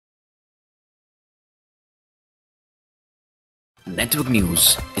Network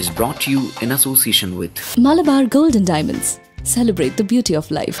News is brought to you in association with Malabar Gold and Diamonds. Celebrate the beauty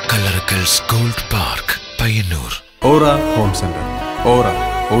of life. Coloracals Gold Park, Payyanur. Aura Home Center. Aura,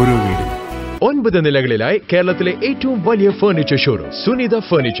 Oru Veedu. 9 നിലകളിലായി കേരളത്തിലെ ഏറ്റവും വലിയ furniture showroom Sunitha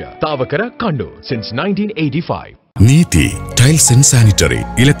furniture, Thavakkara, Kannur since 1985. Neeti Tiles and Sanitary,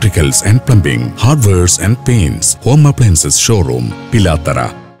 Electricals and Plumbing, Hardwares and Paints, Home Appliances Showroom, Pilattara.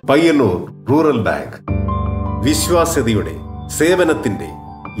 Payyanur Rural Bank. വിശ്വാസ്യതയുടെ സേവനത്തിന്റെ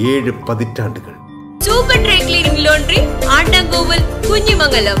 7 പതിറ്റാണ്ടുകൾ. Super dry cleaning laundry Andamkoval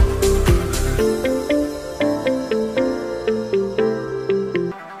Kunhimangalam.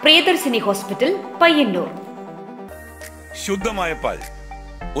 Priyadarshini hospital Payyanur. ശുദ്ധമായ പാൽ,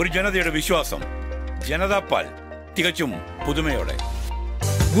 ഒരു ജനതയുടെ വിശ്വാസം. ജനതാ പാൽ തികച്ചും പുതുമയോടെ.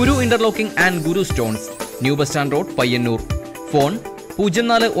 ഗുരു interlocking and Guru stones, new bus stand road, Payyanur. Phone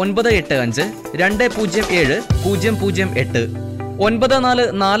 04985 207 008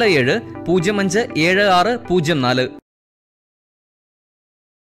 9447 057604.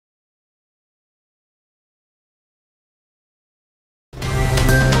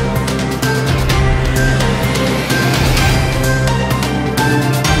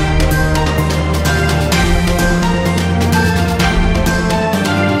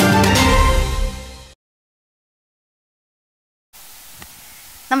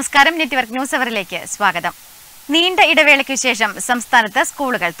 നമസ്കാരം, നെറ്റ്വർക്ക് ന്യൂസ് അവറിലേക്ക് സ്വാഗതം. നീണ്ട ഇടവേളയ്ക്കു ശേഷം സംസ്ഥാനത്ത്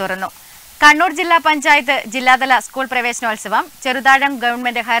സ്കൂളുകൾ തുറന്നു. കണ്ണൂർ ജില്ലാ പഞ്ചായത്ത് ജില്ലാതല സ്കൂൾ പ്രവേശനോത്സവം ചെറുതാഴം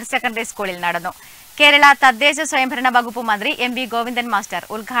ഗവൺമെന്റ് ഹയർ സെക്കൻഡറി സ്കൂളിൽ നടന്നു. കേരള തദ്ദേശ സ്വയംഭരണ വകുപ്പ് മന്ത്രി MV ഗോവിന്ദൻ മാസ്റ്റർ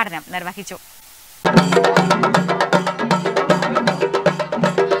ഉദ്ഘാടനം നിർവഹിച്ചു.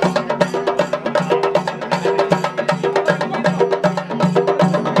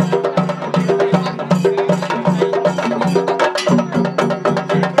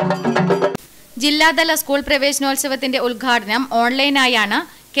 ജില്ലാതല സ്കൂൾ പ്രവേശനോത്സവത്തിന്റെ ഉദ്ഘാടനം ഓൺലൈനായാണ്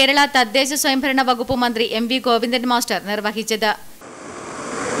കേരള തദ്ദേശ സ്വയംഭരണ വകുപ്പ് മന്ത്രി MV ഗോവിന്ദൻ മാസ്റ്റർ നിർവഹിച്ചത്.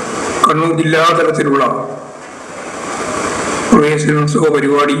 കണ്ണൂർ ജില്ലാതലത്തിലുള്ള പ്രവേശനോത്സവ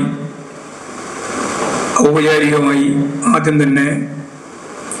പരിപാടി ഔപചാരികമായി ആദ്യം തന്നെ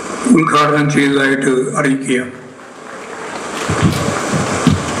ഉദ്ഘാടനം ചെയ്തതായിട്ട് അറിയിക്കുകയാണ്.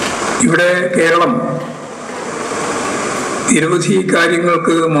 ഇവിടെ കേരളം നിരവധി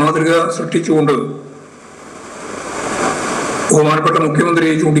കാര്യങ്ങൾക്ക് മാതൃക സൃഷ്ടിച്ചുകൊണ്ട് ബഹുമാനപ്പെട്ട മുഖ്യമന്ത്രി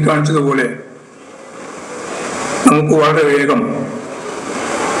ചൂണ്ടിക്കാണിച്ചതുപോലെ നമുക്ക് വളരെ വേഗം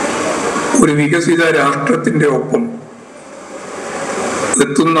ഒരു വികസിത രാഷ്ട്രത്തിന്റെ ഒപ്പം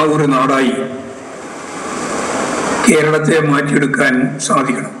എത്തുന്ന ഒരു നാടായി കേരളത്തെ മാറ്റിയെടുക്കാൻ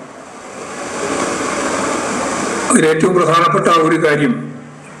സാധിക്കണം. അതിലേറ്റവും പ്രധാനപ്പെട്ട ഒരു കാര്യം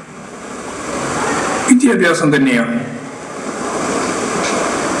വിദ്യാഭ്യാസം തന്നെയാണ്.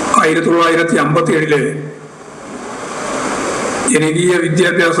 1957 ജനകീയ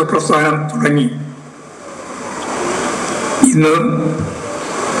വിദ്യാഭ്യാസ പ്രസ്ഥാനം തുടങ്ങി ഇന്ന്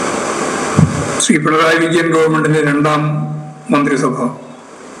ശ്രീ പിണറായി വിജയൻ ഗവൺമെന്റിന്റെ 2ാം മന്ത്രിസഭ.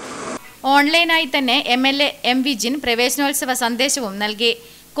 ഓൺലൈനായി തന്നെ MLA M വിജിൻ പ്രവേശനോത്സവ സന്ദേശവും നൽകി.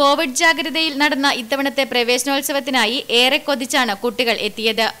 കോവിഡ് ജാഗ്രതയിൽ നടന്ന ഇത്തവണത്തെ പ്രവേശനോത്സവത്തിനായി ഏറെ കൊതിച്ചാണ് കുട്ടികൾ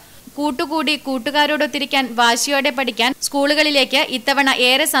എത്തിയത്. കൂട്ടുകൂടി കൂട്ടുകാരോടൊത്തിരിക്കാൻ വാശിയോടെ പഠിക്കാൻ സ്കൂളുകളിലേക്ക് ഇത്തവണ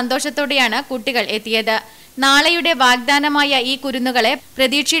ഏറെ സന്തോഷത്തോടെയാണ് കുട്ടികൾ എത്തിയത്. നാളെയുടെ വാഗ്ദാനമായ ഈ കുരുന്നുകളെ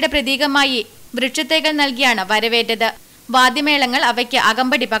പ്രതീക്ഷയുടെ പ്രതീകമായി വൃക്ഷത്തൈകൾ നൽകിയാണ് വരവേറ്റത്. വാദ്യമേളങ്ങൾ അവയ്ക്ക്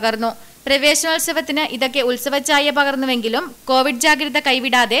അകമ്പടി പകർന്നു. പ്രവേശനോത്സവത്തിന് ഇതൊക്കെ ഉത്സവച്ചായ പകർന്നുവെങ്കിലും കോവിഡ് ജാഗ്രത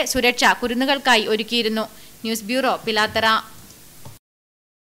കൈവിടാതെ സുരക്ഷ കുരുന്നുകൾക്കായി ഒരുക്കിയിരുന്നു. News bureau, Pilathara.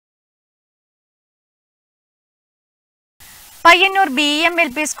 Payyanur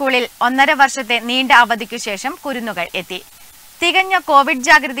BEM-LP സ്കൂളിൽ 1.5 വർഷത്തെ നീണ്ട അവധിക്കു ശേഷം കുരുന്നുകൾ എത്തി. തികഞ്ഞ കോവിഡ്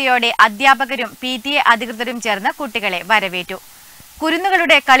ജാഗ്രതയോടെ അധ്യാപകരും PTA അധികൃതരും ചേർന്ന് കുട്ടികളെ വരവേറ്റു.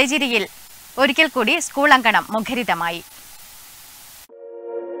 കുരുന്നുകളുടെ കളിചിരിയിൽ ഒരിക്കൽ കൂടി സ്കൂൾ അങ്കണം മുഖരിതമായി.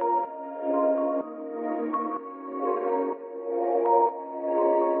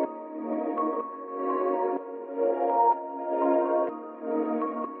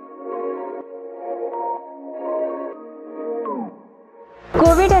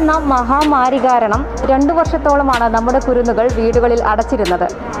 കോവിഡ് എന്ന മഹാമാരി കാരണം 2 വർഷത്തോളമാണ് നമ്മുടെ കുരുന്നുകൾ വീടുകളിൽ അടച്ചിരുന്നത്.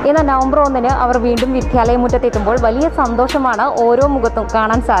 ഇന്ന് നവംബർ 1 അവർ വീണ്ടും വിദ്യാലയമുറ്റത്തെത്തുമ്പോൾ വലിയ സന്തോഷമാണ് ഓരോ മുഖത്തും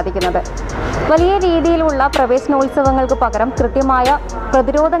കാണാൻ സാധിക്കുന്നത്. വലിയ രീതിയിലുള്ള പ്രവേശനോത്സവങ്ങൾക്ക് പകരം കൃത്യമായ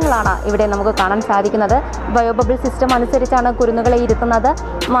പ്രതിരോധങ്ങളാണ് ഇവിടെ നമുക്ക് കാണാൻ സാധിക്കുന്നത്. ബയോബബിൾ സിസ്റ്റം അനുസരിച്ചാണ് കുരുന്നുകളെ ഇരുത്തുന്നത്.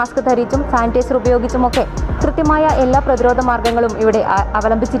 മാസ്ക് ധരിച്ചും സാനിറ്റൈസർ ഉപയോഗിച്ചുമൊക്കെ കൃത്യമായ എല്ലാ പ്രതിരോധ മാർഗങ്ങളും ഇവിടെ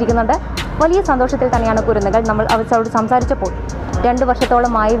അവലംബിച്ചിരിക്കുന്നുണ്ട്. വലിയ സന്തോഷത്തിൽ തന്നെയാണ് കുരുന്നുകൾ. നമ്മൾ അവരോട് സംസാരിച്ചപ്പോൾ 2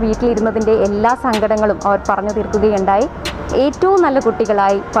 വർഷത്തോളമായി വീട്ടിലിരുന്നതിൻ്റെ എല്ലാ സങ്കടങ്ങളും അവർ പറഞ്ഞു തീർക്കുകയുണ്ടായി. ഏറ്റവും നല്ല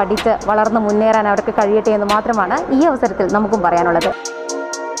കുട്ടികളായി പഠിച്ച് വളർന്ന് മുന്നേറാൻ അവർക്ക് കഴിയട്ടെ എന്ന് മാത്രമാണ് ഈ അവസരത്തിൽ നമുക്കും പറയാനുള്ളത്.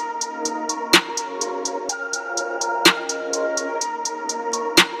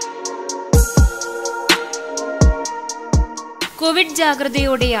 കോവിഡ്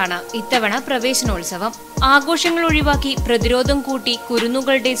ജാഗ്രതയോടെയാണ് ഇത്തവണ പ്രവേശനോത്സവം. ആഘോഷങ്ങൾ ഒഴിവാക്കി പ്രതിരോധം കൂട്ടി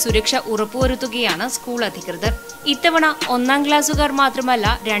കുരുന്നുകളുടെ സുരക്ഷ ഉറപ്പുവരുത്തുകയാണ് സ്കൂൾ അധികൃതർ. ഇത്തവണ 1-ാം ക്ലാസ്സുകാർ മാത്രമല്ല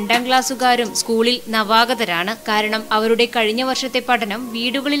 2-ാം ക്ലാസ്സുകാരും സ്കൂളിൽ നവാഗതരാണ്. കാരണം അവരുടെ കഴിഞ്ഞ വർഷത്തെ പഠനം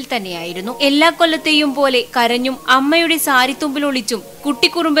വീടുകളിൽ തന്നെയായിരുന്നു. എല്ലാ കൊല്ലത്തെയും പോലെ കരഞ്ഞും അമ്മയുടെ സാരിത്തുമ്പിൽ ഒളിച്ചും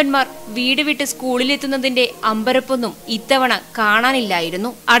കുട്ടിക്കുറുമ്പന്മാർ വീട് വിട്ട് സ്കൂളിലെത്തുന്നതിന്റെ അമ്പരപ്പൊന്നും ഇത്തവണ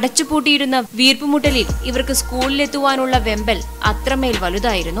കാണാനില്ലായിരുന്നു. അടച്ചുപൂട്ടിയിരുന്ന വീർപ്പുമുട്ടലിൽ ഇവർക്ക് സ്കൂളിലെത്തുവാനുള്ള വെമ്പൽ അത്രമേൽ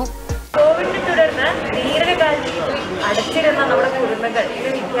വലുതായിരുന്നു. കോവിഡിനെ തുടർന്ന് ദീർഘകാലത്തേക്ക് അടച്ചിരുന്ന നമ്മുടെ കുടുംബങ്ങൾ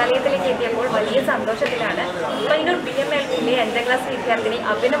ഇന്ന് വിദ്യാലയത്തിലേക്ക് എത്തിയപ്പോൾ വലിയ സന്തോഷത്തിലാണ്. പയ്യന്നൂർ PVT.LTD 5ാം ക്ലാസ് വിദ്യാർത്ഥിനി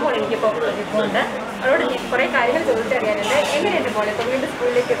അഭിനമോൾ എനിക്കിപ്പോൾ ഉണ്ട്. അവരോട് കുറെ കാര്യങ്ങൾ ചോദിച്ചറിയാനുണ്ട്. എങ്ങനെയുണ്ട് പോലെ ഇപ്പോൾ വീണ്ടും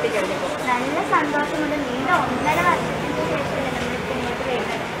സ്കൂളിലേക്ക് എത്തിക്കഴിഞ്ഞപ്പോൾ? നല്ല സന്തോഷമുണ്ട്. നീണ്ട 1.5 വർഷത്തിന് ശേഷമല്ലേ നമ്മളിപ്പോൾ ഇങ്ങോട്ട്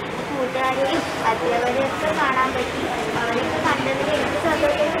വരുന്നത്. കൂട്ടുകാരെയും അധ്യാപകരെയും ഒക്കെ കാണാൻ പറ്റി. അവരെയൊക്കെ കണ്ടതിൽ എനിക്ക്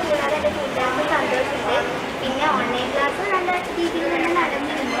സന്തോഷമുണ്ട്. കൂടാതെ എൻ്റെ കൂട്ടുകാർക്ക് സന്തോഷമുണ്ട്. പിന്നെ ഓൺലൈൻ ക്ലാസ് നല്ല രീതിയിൽ തന്നെ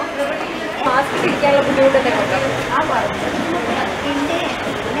നടന്നിരുന്നു. മാസ്ക് പിടിക്കാനുള്ള ബുദ്ധിമുട്ടൊക്കെ ഉണ്ട്. എൻ്റെ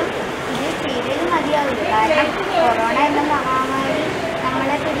എങ്കിലും ഇത് ചെയ്തതിന് മതിയാവില്ല. കാരണം കൊറോണ എന്ന മഹാമാരി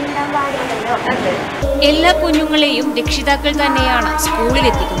നമ്മളെ പിടിയിടാൻ പാടില്ലല്ലോ. എല്ലാ കുഞ്ഞുങ്ങളെയും രക്ഷിതാക്കൾ തന്നെയാണ്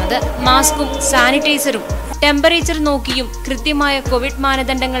സ്കൂളിലെത്തിക്കുന്നത്. മാസ്കും സാനിറ്റൈസറും ടെമ്പറേച്ചർ നോക്കിയും കൃത്യമായ കോവിഡ്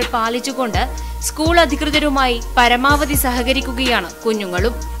മാനദണ്ഡങ്ങൾ പാലിച്ചുകൊണ്ട് സ്കൂൾ അധികൃതരുമായി പരമാവധി സഹകരിക്കുകയാണ്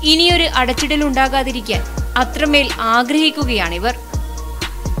കുഞ്ഞുങ്ങളും. ഇനിയൊരു അടച്ചിടലുണ്ടാകാതിരിക്കാൻ അത്രമേൽ ആഗ്രഹിക്കുകയാണിവർ.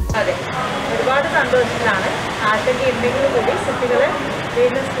 അതെ, ഒരുപാട് സന്തോഷത്തിലാണ്. ആശങ്ക എന്തെങ്കിലും കൂടി കുട്ടികളെ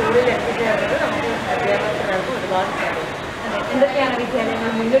വീണ്ടും സ്കൂളിൽ എത്തിച്ചേർന്നത് നമുക്ക് അധ്യാപകർക്കും ഒരുപാട് സന്തോഷം. എന്തൊക്കെയാണ്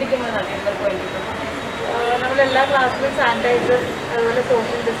വിദ്യാലയങ്ങൾ മുന്നൊരുക്കുന്നത് ഇവർക്ക് വേണ്ടിയിട്ട്? നമ്മളെല്ലാ ക്ലാസ്സിലും സാനിറ്റൈസർ അതുപോലെ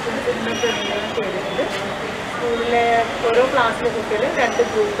സോഷ്യൽ ഡിസ്റ്റൻസിങ്ങൊക്കെ ചെയ്തിട്ടുണ്ട്. സ്കൂളിലെ ഓരോ ക്ലാസ്സിലെ കുട്ടികളും 2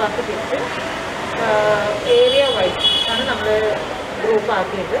 ഗ്രൂപ്പാക്കി തിരിച്ച് ഏരിയ വൈസ് ആണ് നമ്മൾ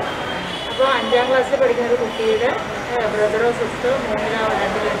ഗ്രൂപ്പാക്കിയത്. അപ്പോൾ 5ാം ക്ലാസ്സിൽ പഠിക്കുന്ന ഒരു കുട്ടിയുടെ ബ്രദറോ സിസ്റ്ററോ 3-ാം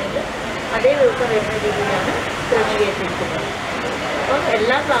 2-ൽ അതേ ദിവസം വരുന്ന രീതിയിലാണ് ക്രമീകരിച്ചിരിക്കുന്നത്. അപ്പം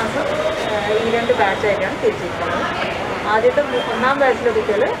എല്ലാ ക്ലാസ്സും ഈ 2 ബാച്ചായിട്ടാണ് തിരിച്ചിരിക്കുന്നത്. ആദ്യത്തെ 1-ാം ബാച്ചിലെ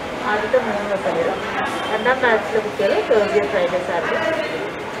കുട്ടികൾ ആദ്യത്തെ 3 ദിവസം വരും. 2-ാം ബാച്ചിലെ കുട്ടികൾ Thursday Friday Saturday.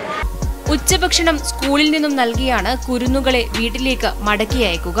 ഉച്ചഭക്ഷണം സ്കൂളിൽ നിന്നും നൽകിയാണ് കുരുന്നുകളെ വീട്ടിലേക്ക് മടക്കി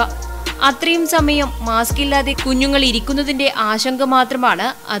അയക്കുക. അത്രയും സമയം മാസ്ക് ഇല്ലാതെ കുഞ്ഞുങ്ങൾ ഇരിക്കുന്നതിന്റെ ആശങ്ക മാത്രമാണ്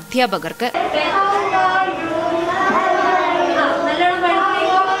അധ്യാപകർക്ക്.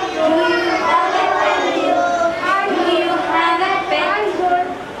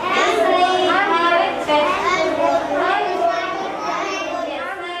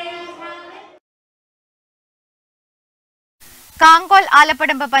 കാങ്കോൽ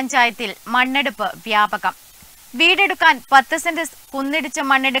ആലപ്പടമ്പ് പഞ്ചായത്തിൽ മണ്ണെടുപ്പ് വ്യാപകം. വീടെടുക്കാൻ 10 സെന്റ് കുന്നിടിച്ച്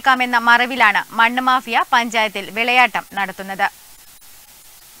മണ്ണെടുക്കാമെന്ന മറവിലാണ് മണ്ണ് മാഫിയ പഞ്ചായത്തിൽ വിളയാട്ടം നടത്തുന്നത്.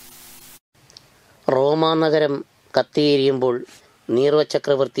 റോമാ നഗരം കത്തിയേരിയുമ്പോൾ നീർവ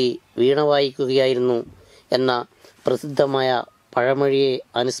ചക്രവർത്തി വീണ വായിക്കുകയായിരുന്നു എന്ന പ്രസിദ്ധമായ പഴമൊഴിയെ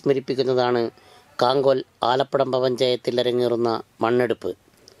അനുസ്മരിപ്പിക്കുന്നതാണ് കാങ്കോൽ ആലപ്പടമ്പ പഞ്ചായത്തിൽ അരങ്ങേറുന്ന മണ്ണെടുപ്പ്.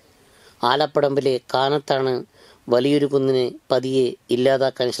 ആലപ്പടമ്പിലെ കാനത്താണ് വലിയൊരു കുന്നിനെ പതിയെ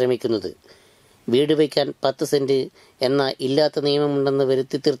ഇല്ലാതാക്കാൻ ശ്രമിക്കുന്നത്. വീട് വയ്ക്കാൻ 10 സെന്റ് എന്ന ഇല്ലാത്ത നിയമമുണ്ടെന്ന്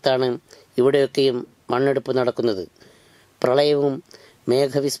വരുത്തി തീർത്താണ് ഇവിടെയൊക്കെയും മണ്ണെടുപ്പ് നടക്കുന്നത്. പ്രളയവും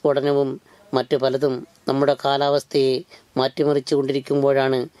മേഘവിസ്ഫോടനവും മറ്റു പലതും നമ്മുടെ കാലാവസ്ഥയെ മാറ്റിമറിച്ചു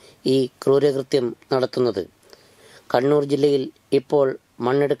കൊണ്ടിരിക്കുമ്പോഴാണ് ഈ ക്രൂരകൃത്യം നടത്തുന്നത്. കണ്ണൂർ ജില്ലയിൽ ഇപ്പോൾ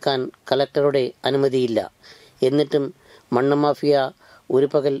മണ്ണെടുക്കാൻ കലക്ടറുടെ അനുമതിയില്ല. എന്നിട്ടും മണ്ണ് മാഫിയ ഒരു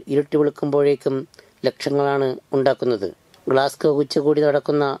പകൽ ഇരുട്ടി വെളുക്കുമ്പോഴേക്കും ലക്ഷങ്ങളാണ് ഉണ്ടാക്കുന്നത്. ഗ്ലാസ്ഗോ ഉച്ചകോടി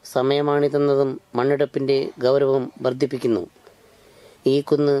നടക്കുന്ന സമയമാണിതെന്നതും മണ്ണെടുപ്പിൻ്റെ ഗൗരവം വർദ്ധിപ്പിക്കുന്നു. ഈ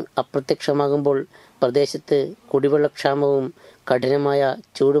കുന്ന് അപ്രത്യക്ഷമാകുമ്പോൾ പ്രദേശത്ത് കുടിവെള്ളക്ഷാമവും കഠിനമായ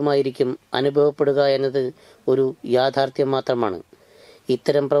ചൂടുമായിരിക്കും അനുഭവപ്പെടുക എന്നത് ഒരു യാഥാർത്ഥ്യം മാത്രമാണ്.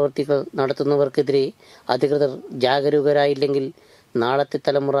 ഇത്തരം പ്രവൃത്തികൾ നടത്തുന്നവർക്കെതിരെ അധികൃതർ ജാഗരൂകരായില്ലെങ്കിൽ നാളത്തെ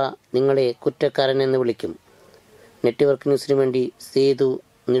തലമുറ നിങ്ങളെ കുറ്റക്കാരനെന്ന് വിളിക്കും. നെറ്റ്വർക്ക് ന്യൂസിനു വേണ്ടി സേതു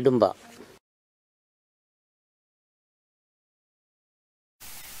നെടുമ്പ.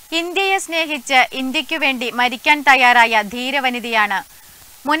 ഇന്ത്യയെ സ്നേഹിച്ച് ഇന്ത്യയ്ക്കു വേണ്ടി മരിക്കാൻ തയ്യാറായ ധീരവനിതയാണ്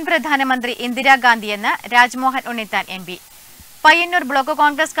മുൻ പ്രധാനമന്ത്രി ഇന്ദിരാഗാന്ധിയെന്ന് രാജ്മോഹൻ ഉണ്ണിത്താൻ MP. പയ്യന്നൂർ ബ്ലോക്ക്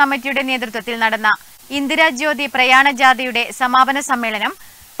കോൺഗ്രസ് കമ്മിറ്റിയുടെ നേതൃത്വത്തിൽ നടന്ന ഇന്ദിരാജ്യോതി പ്രയാണ ജാഥയുടെ സമാപന സമ്മേളനം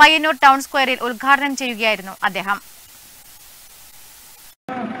പയ്യന്നൂർ ടൗൺ സ്ക്വയറിൽ ഉദ്ഘാടനം ചെയ്യുകയായിരുന്നു അദ്ദേഹം.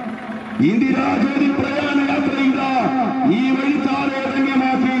 ഇന്ദിരാജ്യോതി പ്രയാണ യാത്രയുടെ ഈ വഴിത്താരെ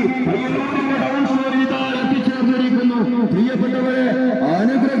ധന്യമാക്കി പയ്യന്നൂരിന്റെ ടൗൺ സ്ക്വയറിൽ എത്തിച്ചേർന്നിരിക്കുന്നു പ്രിയ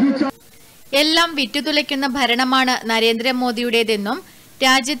എല്ലാം വിറ്റുതുലയ്ക്കുന്ന ഭരണമാണ് നരേന്ദ്രമോദിയുടേതെന്നും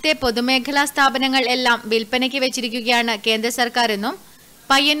രാജ്യത്തെ പൊതുമേഖലാ സ്ഥാപനങ്ങൾ എല്ലാം വിൽപ്പനയ്ക്ക് വെച്ചിരിക്കുകയാണ് കേന്ദ്ര സർക്കാരെന്നും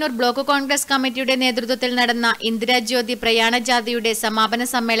പയ്യന്നൂർ ബ്ലോക്ക് കോൺഗ്രസ് കമ്മിറ്റിയുടെ നേതൃത്വത്തിൽ നടന്ന ഇന്ദിരാജ്യോതി പ്രയാണ ജാഥയുടെ സമാപന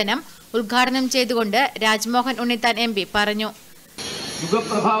സമ്മേളനം ഉദ്ഘാടനം ചെയ്തുകൊണ്ട് രാജ്മോഹൻ ഉണ്ണിത്താൻ MP പറഞ്ഞു.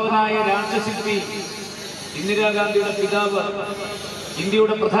 യുഗപ്രഭാവനായ രാഷ്ട്രശില്പി ഇന്ദിരാഗാന്ധിയുടെ പിതാവ്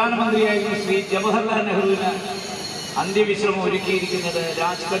ഇന്ത്യയുടെ പ്രധാനമന്ത്രിയായിരുന്ന ശ്രീ ജവഹർലാൽ നെഹ്റുവിന് അന്ത്യവിശ്രമം ഒരുക്കിയിരിക്കുന്നത്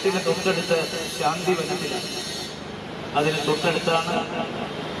രാജ്ഘട്ടിന് തൊട്ടടുത്ത് ശാന്തിവനത്തിലാണ്. അതിന് തൊട്ടടുത്താണ്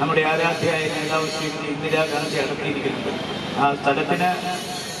നമ്മുടെ ആരാധ്യയായ നേതാവ് ശ്രീമതി ഇന്ദിരാഗാന്ധി അടക്കിയിരിക്കുന്നത്. ആ സ്ഥലത്തിന്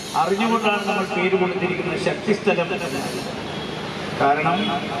അറിഞ്ഞുകൊണ്ടാണ് നമ്മൾ പേര് കൊടുത്തിരിക്കുന്നത് ശക്തിസ്ഥലം. കാരണം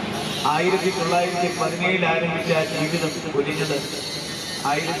 1917 ആരംഭിച്ച ജീവിതം ഒരിഞ്ഞത്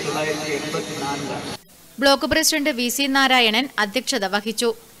 1984. ബ്ലോക്ക് പ്രസിഡന്റ് VC നാരായണൻ അധ്യക്ഷത വഹിച്ചു.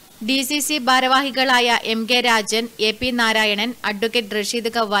 DCC ഭാരവാഹികളായ MK Rajan, AP Narayanan, advocate Rasheed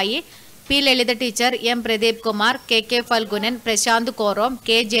കവായി, P Lalitha teacher, M Pradeep Kumar, KK Phalgunan, Prashant Korom, K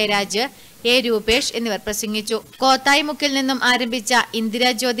Jayaraj, A Rupesh എന്നിവർ പ്രസംഗിച്ചു. കോത്തായി മുക്കിൽ നിന്നും ആരംഭിച്ച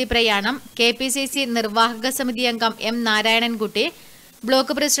ഇന്ദിരാജ്യോതി പ്രയാണം KPCC നിർവാഹക സമിതി അംഗം M Narayanankutty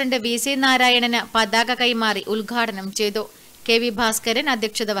block president VC നാരായണന് പതാക കൈമാറി ഉദ്ഘാടനം ചെയ്തു. KV ഭാസ്കരൻ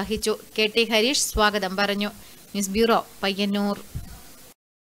അധ്യക്ഷത വഹിച്ചു. KT ഹരീഷ് സ്വാഗതം പറഞ്ഞു. News bureau, Payyanur.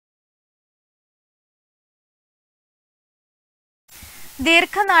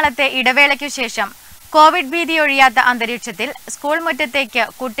 ദീർഘനാളത്തെ ഇടവേളയ്ക്കു ശേഷം കോവിഡ് ഭീതി ഒഴിയാത്ത അന്തരീക്ഷത്തിൽ സ്കൂൾ മുറ്റത്തേക്ക്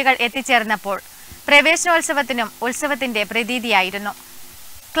കുട്ടികൾ എത്തിച്ചേർന്നപ്പോൾ പ്രവേശനോത്സവത്തിനും ഉത്സവത്തിന്റെ പ്രതീതിയായിരുന്നു.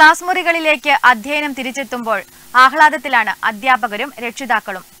 ക്ലാസ് മുറികളിലേക്ക് അധ്യയനം തിരിച്ചെത്തുമ്പോൾ ആഹ്ലാദത്തിലാണ് അധ്യാപകരും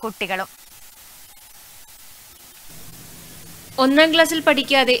രക്ഷിതാക്കളും കുട്ടികളും. 1ാം ക്ലാസ്സിൽ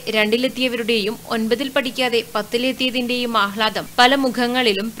പഠിക്കാതെ 2ലെത്തിയവരുടെയും 9ൽ പഠിക്കാതെ 10ലെത്തിയതിന്റെയും ആഹ്ലാദം പല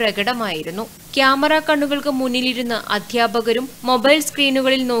മുഖങ്ങളിലും പ്രകടമായിരുന്നു. ക്യാമറ കണ്ണുകൾക്ക് മുന്നിലിരുന്ന് അധ്യാപകരും മൊബൈൽ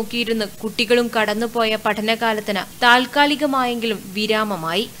സ്ക്രീനുകളിൽ നോക്കിയിരുന്ന് കുട്ടികളും കടന്നുപോയ പഠനകാലത്തിന് താൽക്കാലികമായെങ്കിലും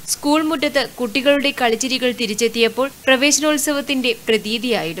വിരാമമായി. സ്കൂൾ മുറ്റത്ത് കുട്ടികളുടെ കളിച്ചിരികൾ തിരിച്ചെത്തിയപ്പോൾ പ്രവേശനോത്സവത്തിന്റെ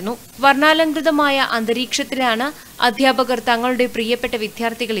പ്രതീതിയായിരുന്നു. വർണ്ണാലങ്കൃതമായ അന്തരീക്ഷത്തിലാണ് അധ്യാപകർ തങ്ങളുടെ പ്രിയപ്പെട്ട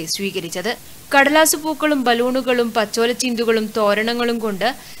വിദ്യാർത്ഥികളെ സ്വീകരിച്ചത്. കടലാസുപൂക്കളും ബലൂണുകളും പച്ചോലച്ചിന്തുകളും തോരണങ്ങളും കൊണ്ട്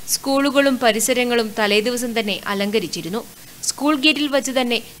സ്കൂളുകളും പരിസരങ്ങളും തലേദിവസം തന്നെ അലങ്കരിച്ചിരുന്നു. സ്കൂൾ ഗേറ്റിൽ വച്ച്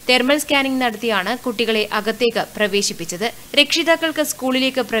തന്നെ തെർമൽ സ്കാനിംഗ് നടത്തിയാണ് കുട്ടികളെ അകത്തേക്ക് പ്രവേശിപ്പിച്ചത്. രക്ഷിതാക്കൾക്ക്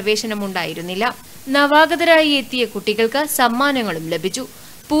സ്കൂളിലേക്ക് പ്രവേശനമുണ്ടായിരുന്നില്ല. നവാഗതരായി എത്തിയ കുട്ടികൾക്ക് സമ്മാനങ്ങളും ലഭിച്ചു.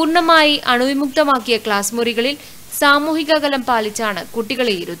 പൂർണ്ണമായി അണുവിമുക്തമാക്കിയ ക്ലാസ് മുറികളിൽ സാമൂഹിക അകലം പാലിച്ചാണ്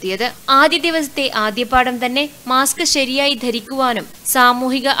കുട്ടികളെ ഇരുത്തിയത്. ആദ്യ ദിവസത്തെ ആദ്യപാഠം തന്നെ മാസ്ക് ശരിയായി ധരിക്കുവാനും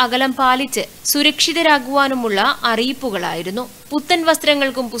സാമൂഹിക അകലം പാലിച്ച് സുരക്ഷിതരാകുവാനുമുള്ള അറിയിപ്പുകളായിരുന്നു. പുത്തൻ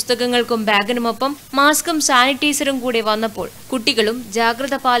വസ്ത്രങ്ങൾക്കും പുസ്തകങ്ങൾക്കും ബാഗിനുമൊപ്പം മാസ്കും സാനിറ്റൈസറും കൂടെ വന്നപ്പോൾ കുട്ടികളും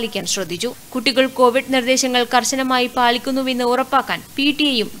ജാഗ്രത പാലിക്കാൻ ശ്രദ്ധിച്ചു. കുട്ടികൾ കോവിഡ് നിർദ്ദേശങ്ങൾ കർശനമായി പാലിക്കുന്നുവെന്ന് ഉറപ്പാക്കാൻ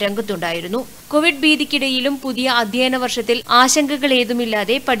PTA രംഗത്തുണ്ടായിരുന്നു. കോവിഡ് ഭീതിക്കിടയിലും പുതിയ അധ്യയന വർഷത്തിൽ ആശങ്കകൾ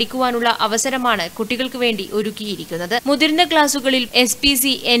ഏതുമില്ലാതെ പഠിക്കുവാനുള്ള അവസരമാണ് കുട്ടികൾക്ക് വേണ്ടി ഒരുക്കിയിരിക്കുന്നത്. മുതിർന്ന ക്ലാസുകളിൽ SPC,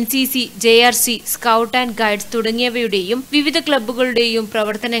 NCC, JRC, scout and guides തുടങ്ങിയവയുടെയും വിവിധ ക്ലബ്ബുകളുടെയും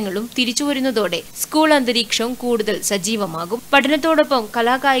പ്രവർത്തനങ്ങളും തിരിച്ചുവരുന്നതോടെ സ്കൂൾ അന്തരീക്ഷവും കൂടുതൽ സജീവമാകും. പഠനത്തോടൊപ്പം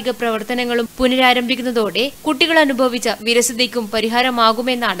കലാകായിക പ്രവർത്തനങ്ങളും പുനരാരംഭിക്കുന്നതോടെ കുട്ടികൾ അനുഭവിച്ച വിരസതയ്ക്കും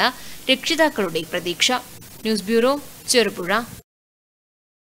പരിഹാരമാകുമെന്നാണ് രക്ഷിതാക്കളുടെ പ്രതീക്ഷ. News bureau, Cherupuzha.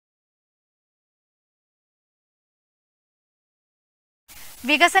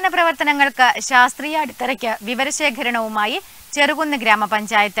 വികസന പ്രവർത്തനങ്ങൾക്ക് ശാസ്ത്രീയ അടിത്തറയ്ക്ക് വിവരശേഖരണവുമായി ചെറുകുന്ന്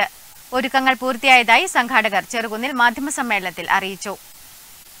ഗ്രാമപഞ്ചായത്ത്. ഒരുക്കങ്ങൾ പൂർത്തിയായതായി സംഘാടകർ ചെറുകുന്നിൽ മാധ്യമസമ്മേളനത്തിൽ അറിയിച്ചു.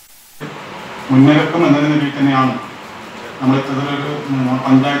 മുന്നൊരുക്കം എന്നതിന് വേണ്ടി തന്നെയാണ് നമ്മൾ ഇത്തരത്തിലൊരു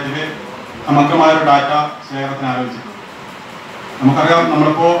പഞ്ചായത്തിലെ സമഗ്രമായ ഒരു ഡാറ്റ ശേഖരത്തിന് ആലോചിച്ചത്. നമുക്കറിയാം,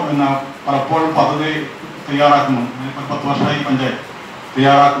 നമ്മളിപ്പോൾ പലപ്പോഴും പദ്ധതി തയ്യാറാക്കുന്നു. 10 വർഷമായി പഞ്ചായത്ത്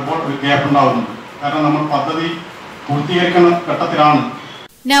തയ്യാറാക്കുമ്പോൾ ഒരു ഗ്യാപ്പ് ഉണ്ടാവുന്നുണ്ട്. കാരണം നമ്മൾ പദ്ധതി പൂർത്തീകരിക്കുന്ന ഘട്ടത്തിലാണ്.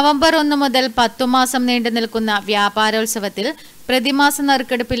 നവംബർ 1 മുതൽ 10 മാസം നീണ്ടു നിൽക്കുന്ന വ്യാപാരോത്സവത്തിൽ പ്രതിമാസ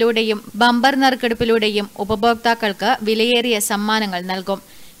നറുക്കെടുപ്പിലൂടെയും ബമ്പർ നറുക്കെടുപ്പിലൂടെയും ഉപഭോക്താക്കൾക്ക് വിലയേറിയ സമ്മാനങ്ങൾ നൽകും.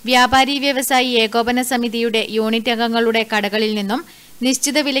 വ്യാപാരി വ്യവസായി ഏകോപന സമിതിയുടെ യൂണിറ്റ് അംഗങ്ങളുടെ കടകളിൽ നിന്നും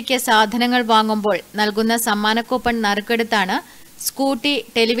നിശ്ചിത വിലയ്ക്ക് സാധനങ്ങൾ വാങ്ങുമ്പോൾ നൽകുന്ന സമ്മാന coupon നറുക്കെടുത്താണ് scooty,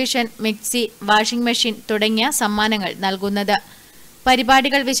 television, mixie, washing machine തുടങ്ങിയ സമ്മാനങ്ങൾ നൽകുന്നത്.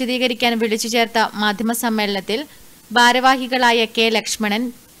 പരിപാടികൾ വിശദീകരിക്കാൻ വിളിച്ചു ചേർത്ത മാധ്യമസമ്മേളനത്തിൽ ഭാരവാഹികളായ K Lakshmanan,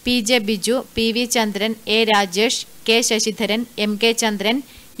 PJ Biju, PV Chandran, A Rajesh, K Sasidharan, MK Chandran,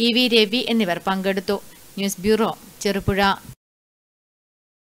 EV Ravi എന്നിവർ പങ്കെടുത്തു. News bureau, Cherupuzha.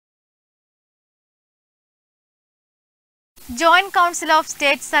 Joint council of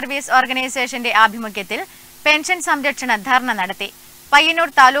state service ഓർഗനൈസേഷന്റെ ആഭിമുഖ്യത്തിൽ പെൻഷൻ സംരക്ഷണ ധർണ നടത്തി. പയ്യന്നൂർ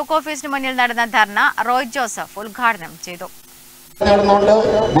താലൂക്ക് ഓഫീസിന് മുന്നിൽ നടന്ന ധർണ റോയ് ജോസഫ് ഉദ്ഘാടനം ചെയ്തു. നടന്നുകൊണ്ട്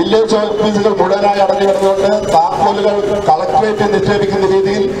വില്ലേജ് ഓഫീസുകൾ മുഴുവനായി അടഞ്ഞു കിടന്നുകൊണ്ട് താക്കോലുകൾ കളക്ടറേറ്റ് നിക്ഷേപിക്കുന്ന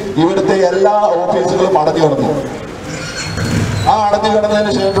രീതിയിൽ ഇവിടുത്തെ എല്ലാ ഓഫീസുകളും അടഞ്ഞു കിടന്നു. ആ അടഞ്ഞു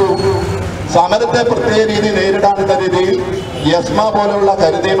കിടന്നതിന് ശേഷവും സമരത്തെ പ്രത്യേക രീതി നേരിടാനുള്ള രീതിയിൽ യസ്മ പോലുള്ള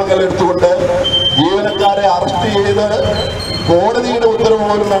കരുനിയമങ്ങൾ എടുത്തുകൊണ്ട് ജീവനക്കാരെ അറസ്റ്റ് ചെയ്ത് കോടതിയുടെ ഉത്തരവ്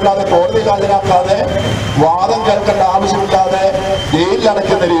പോലും വേണ്ടാതെ കോടതി ഹാജരാക്കാതെ വാദം കേൾക്കേണ്ട ആവശ്യമില്ലാതെ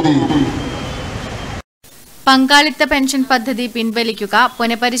ജയിലിലടയ്ക്കുന്ന രീതിയിൽ പങ്കാളിത്ത പെൻഷൻ പദ്ധതി പിൻവലിക്കുക,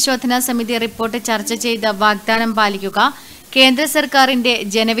 പുനഃപരിശോധനാ സമിതി റിപ്പോർട്ട് ചർച്ച ചെയ്ത് വാഗ്ദാനം പാലിക്കുക, കേന്ദ്ര സർക്കാരിന്റെ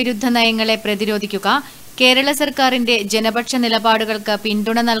ജനവിരുദ്ധ നയങ്ങളെ പ്രതിരോധിക്കുക, കേരള സർക്കാരിന്റെ ജനപക്ഷ നിലപാടുകൾക്ക്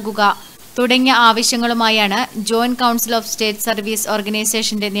പിന്തുണ നൽകുക തുടങ്ങിയ ആവശ്യങ്ങളുമായാണ് joint council of state service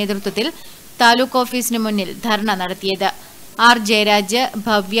ഓർഗനൈസേഷന്റെ നേതൃത്വത്തിൽ താലൂക്ക് ഓഫീസിന് മുന്നിൽ ധർണ നടത്തിയത്. R Jayaraj,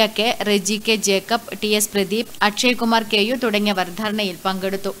 Bhavya K, Reji K Jacob, T S Pradeep, Akshay Kumar Ku തുടങ്ങിയവർ ധർണയിൽ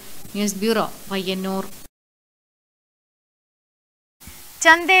പങ്കെടുത്തു. News bureau, Payyanur.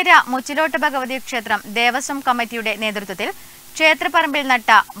 ചന്തേര മുച്ചിലോട്ട് ഭഗവതി ക്ഷേത്രം ദേവസ്വം കമ്മിറ്റിയുടെ നേതൃത്വത്തിൽ ക്ഷേത്രപ്പറമ്പിൽ നട്ട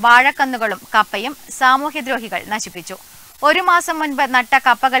വാഴക്കന്നുകളും കപ്പയും സാമൂഹ്യദ്രോഹികൾ നശിപ്പിച്ചു. 1 മാസം മുൻപ് നട്ട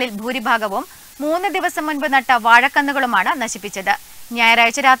കപ്പകളിൽ ഭൂരിഭാഗവും 3 ദിവസം മുൻപ് നട്ട വാഴക്കന്നുകളുമാണ് നശിപ്പിച്ചത്.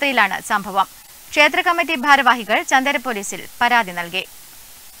 ഞായറാഴ്ച രാത്രിയിലാണ് സംഭവം. ക്ഷേത്ര കമ്മിറ്റി ഭാരവാഹികൾ ചന്തേര പോലീസിൽ പരാതി നൽകി.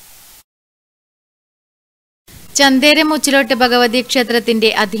 ചന്തേര മുച്ചിലോട്ട് ഭഗവതി ക്ഷേത്രത്തിന്റെ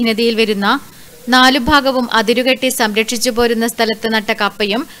അധീനതയിൽ വരുന്ന 4 ഭാഗവും അതിരുകെട്ടി സംരക്ഷിച്ചു പോരുന്ന സ്ഥലത്ത് നട്ട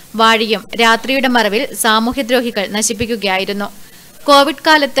കപ്പയും വാഴയും രാത്രിയുടെ മറവിൽ സാമൂഹ്യദ്രോഹികൾ നശിപ്പിക്കുകയായിരുന്നു. കോവിഡ്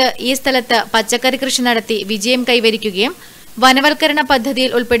കാലത്ത് ഈ സ്ഥലത്ത് പച്ചക്കറി കൃഷി നടത്തി വിജയം കൈവരിക്കുകയും വനവൽക്കരണ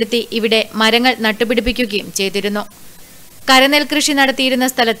പദ്ധതിയിൽ ഉൾപ്പെടുത്തി ഇവിടെ മരങ്ങൾ നട്ടുപിടിപ്പിക്കുകയും ചെയ്തിരുന്നു. കരനെൽ കൃഷി നടത്തിയിരുന്ന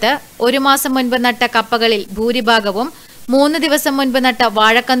സ്ഥലത്ത് 1 മാസം മുൻപ് നട്ട കപ്പകളിൽ ഭൂരിഭാഗവും 3 ദിവസം മുൻപ് നട്ട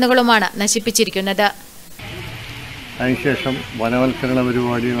വാഴക്കന്നുകളുമാണ് നശിപ്പിച്ചിരിക്കുന്നത്. അതിനുശേഷം വനവൽക്കരണ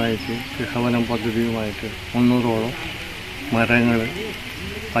പരിപാടിയുമായിട്ട് കൃഷവനം പദ്ധതിയുമായിട്ട് 300ഓളം മരങ്ങൾ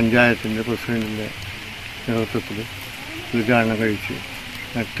പഞ്ചായത്തിൻ്റെ പ്രസിഡന്റിൻ്റെ നേതൃത്വത്തിൽ ഉദ്ഘാടനം കഴിച്ച്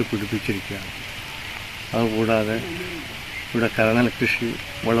നട്ടുപിടിപ്പിച്ചിരിക്കുകയാണ്. അതുകൂടാതെ ഇവിടെ കരനെൽ കൃഷി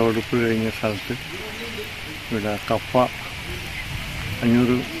വിളവെടുപ്പ് കഴിഞ്ഞ സ്ഥലത്ത് ഇവിടെ കപ്പ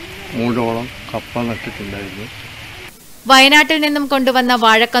 500 മൂടോളം കപ്പ നട്ടിട്ടുണ്ടായിരുന്നു. വയനാട്ടിൽ നിന്നും കൊണ്ടുവന്ന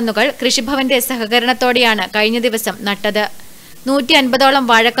വാഴക്കന്നുകൾ കൃഷിഭവന്റെ സഹകരണത്തോടെയാണ് കഴിഞ്ഞ ദിവസം നട്ടത്. 150ഓളം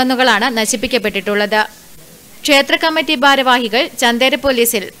വാഴക്കന്നുകളാണ് നശിപ്പിക്കപ്പെട്ടിട്ടുള്ളത്. ക്ഷേത്ര കമ്മിറ്റി ഭാരവാഹികൾ ചന്തേര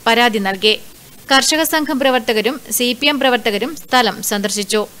പോലീസിൽ പരാതി നൽകി. കർഷക സംഘം പ്രവർത്തകരും CPM പ്രവർത്തകരും സ്ഥലം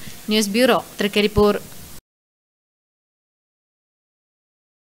സന്ദർശിച്ചു. News bureau, Trikaripur.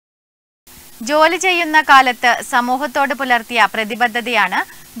 ജോലി ചെയ്യുന്ന കാലത്ത് സമൂഹത്തോട് പുലർത്തിയ പ്രതിബദ്ധതയാണ്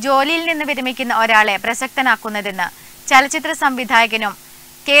ജോലിയിൽ നിന്ന് വിരമിക്കുന്ന ഒരാളെ പ്രസക്തനാക്കുന്നതെന്ന് ചലച്ചിത്ര സംവിധായകനും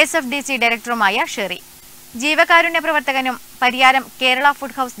KSFDC ഡയറക്ടറുമായ ഷെറി. ജീവകാരുണ്യ പ്രവർത്തകനും Pariyaram Kerala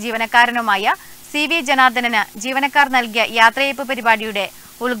food house ജീവനക്കാരനുമായ CV ജനാർദ്ദനന് ജീവനക്കാർ നൽകിയ യാത്രയയപ്പ് പരിപാടിയുടെ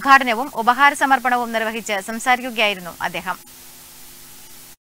ഉദ്ഘാടനവും ഉപഹാര സമർപ്പണവും നിർവഹിച്ച് സംസാരിക്കുകയായിരുന്നു അദ്ദേഹം.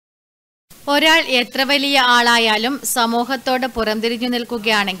 ഒരാൾ എത്ര വലിയ ആളായാലും സമൂഹത്തോട് പുറംതിരിഞ്ഞു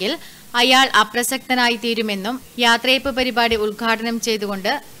നിൽക്കുകയാണെങ്കിൽ അയാൾ അപ്രസക്തനായി തീരുമെന്നും യാത്രയയപ്പ് പരിപാടി ഉദ്ഘാടനം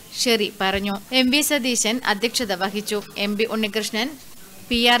ചെയ്തുകൊണ്ട് ഷെറി പറഞ്ഞു. MV സതീശൻ അധ്യക്ഷത വഹിച്ചു. MB Unnikrishnan,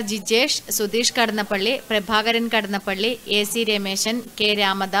 PR Jijesh, Sudheesh Kadannappally, Prabhakaran Kadannappally, AC Rameshan, K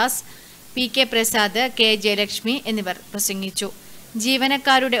Ramadas, PK Prasad, K Jayalakshmi എന്നിവർ പ്രസംഗിച്ചു.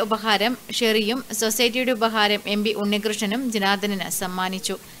 ജീവനക്കാരുടെ ഉപഹാരം ഷെറിയും സൊസൈറ്റിയുടെ ഉപഹാരം MB ഉണ്ണികൃഷ്ണനും ജനാർദ്ദനന്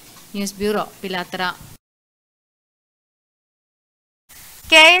സമ്മാനിച്ചു. News bureau, Pilathara.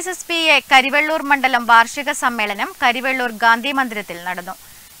 KSSPA Karivellur മണ്ഡലം വാർഷിക സമ്മേളനം കരിവെള്ളൂർ ഗാന്ധി മന്ദിരത്തിൽ നടന്നു.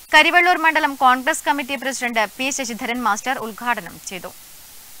 കരിവെള്ളൂർ മണ്ഡലം Congress committee president P Sasidharan master ഉദ്ഘാടനം ചെയ്തു.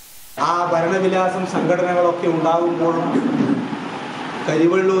 ആ ഭരണവിലാസം സംഘടനകളൊക്കെ ഉണ്ടാകുമ്പോഴും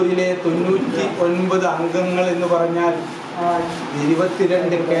കരിവെള്ളൂരിലെ 99 അംഗങ്ങൾ എന്ന് പറഞ്ഞാൽ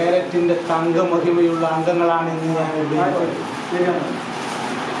 22 കാരറ്റിന്റെ തങ്കമഹിമയുള്ള അംഗങ്ങളാണ് ഇന്ന് ഞാൻ ഇവിടെ.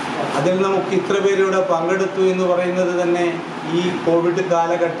 അതിൽ നമുക്ക് ഇത്ര പേരിവിടെ പങ്കെടുത്തു എന്ന് പറയുന്നത് തന്നെ ഈ കോവിഡ്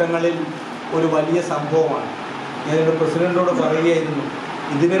കാലഘട്ടങ്ങളിൽ ഒരു വലിയ സംഭവമാണ്. ഞാനിവിടെ പ്രസിഡന്റിനോട് പറയുകയായിരുന്നു,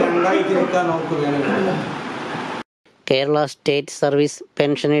 ഇതിനെ 2ആയി തിരിക്കാൻ നമുക്ക് വേണമെങ്കിൽ. Kerala state service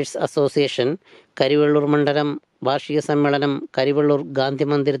pensioners association Karivellur മണ്ഡലം വാർഷിക സമ്മേളനം കരിവെള്ളൂർ ഗാന്ധി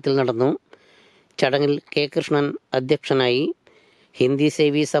മന്ദിരത്തിൽ നടന്നു. ചടങ്ങിൽ K കൃഷ്ണൻ അധ്യക്ഷനായി. ഹിന്ദി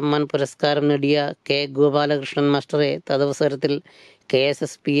സേവി സമ്മാൻ പുരസ്കാരം നേടിയ K ഗോപാലകൃഷ്ണൻ മാസ്റ്ററെ തദവസരത്തിൽ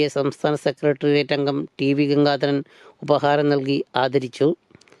KSSPA സംസ്ഥാന സെക്രട്ടേറിയറ്റ് അംഗം TV ഗംഗാധരൻ ഉപഹാരം നൽകി ആദരിച്ചു.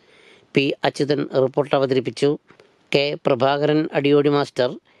 P അച്യുതൻ റിപ്പോർട്ട് അവതരിപ്പിച്ചു. K Prabhakaran Adiyodi master,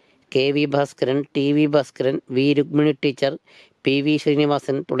 KV Bhaskaran, TV Bhaskaran, V Rukmini teacher, PV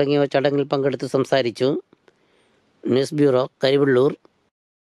Sreenivasan തുടങ്ങിയവർ ചടങ്ങിൽ പങ്കെടുത്ത് സംസാരിച്ചു. News bureau, Karivellur.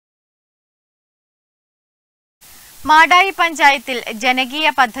 മാടായി പഞ്ചായത്തിൽ ജനകീയ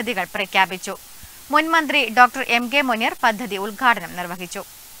പദ്ധതികൾ പ്രഖ്യാപിച്ചു. മുൻ മന്ത്രി ഡോക്ടർ എം.കെ. മുനീർ പദ്ധതി ഉദ്ഘാടനം നിർവഹിച്ചു.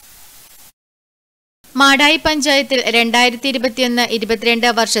 മാടായി പഞ്ചായത്തിൽ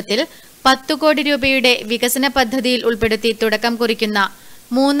 2021-22 വർഷത്തിൽ 10 കോടി രൂപയുടെ വികസന പദ്ധതിയിൽ ഉൾപ്പെടുത്തി തുടക്കം കുറിക്കുന്ന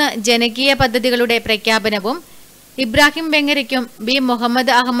 3 ജനകീയ പദ്ധതികളുടെ പ്രഖ്യാപനവും ഇബ്രാഹിം വെങ്ങരയ്ക്കും ബി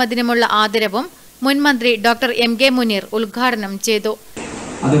മുഹമ്മദ് അഹമ്മദിനുമുള്ള ആദരവും മുൻ മന്ത്രി ഡോക്ടർ എം.കെ. മുനീർ ഉദ്ഘാടനം ചെയ്തു.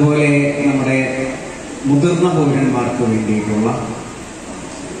 അതുപോലെ നമ്മുടെ മുതിർന്ന പൗരന്മാർക്ക് വേണ്ടിയിട്ടുള്ള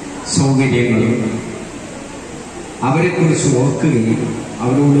സൗകര്യങ്ങളും അവരെക്കുറിച്ച് ഓർക്കുകയും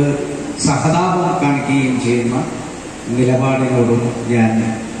അവരോട് സഹതാപം കാണിക്കുകയും ചെയ്യുന്ന നിലപാടിനോടും ഞാൻ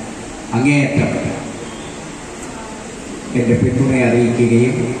അങ്ങേയറ്റം എൻ്റെ പിന്തുണ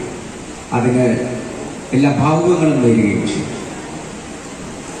അറിയിക്കുകയും അതിന് എല്ലാ ഭാവുകങ്ങളും നേരുകയും ചെയ്യും.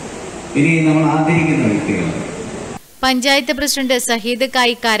 ഇനി നമ്മൾ ആദരിക്കുന്ന വ്യക്തികൾ. പഞ്ചായത്ത് പ്രസിഡന്റ് സഹീദ്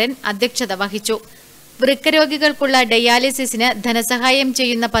കായിക്കാരൻ അധ്യക്ഷത വഹിച്ചു. വൃക്കരോഗികൾക്കുള്ള ഡയാലിസിസിന് ധനസഹായം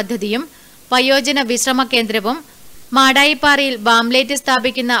ചെയ്യുന്ന പദ്ധതിയും വയോജന വിശ്രമ കേന്ദ്രവും മാടായിപ്പാറയിൽ ബാംലേറ്റ്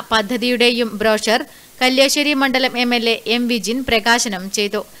സ്ഥാപിക്കുന്ന പദ്ധതിയുടെയും ബ്രോഷർ കല്യാശ്ശേരി മണ്ഡലം എം.എൽ.എ. എം. വിജിൻ പ്രകാശനം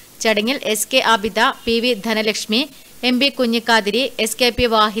ചെയ്തു. ചടങ്ങിൽ എസ്.കെ. Abida, PV. Dhanlaxmi, എം.ബി. Kunhikathiri, എസ്.കെ.പി.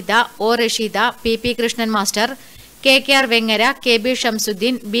 Vahida, O. Rasheeda, പി.പി. Krishnan master, കെ.കെ.ആർ. Vengara, KB.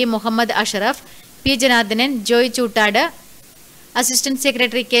 Shamsuddin, B. Muhammad Ashraf, P. Janardhanan, Joy Choottad, assistant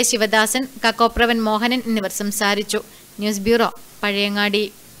secretary K. Sivadasan, Kakkopravan Mohanan എന്നിവർ സംസാരിച്ചു. News bureau, Pazhayangadi.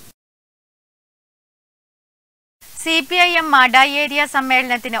 CPIM Madayi area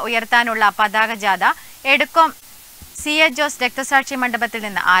സമ്മേളനത്തിന് ഉയർത്താനുള്ള പതാക ജാഥ എടുക്കോം C.A. ജോസ് രക്തസാക്ഷി മണ്ഡപത്തിൽ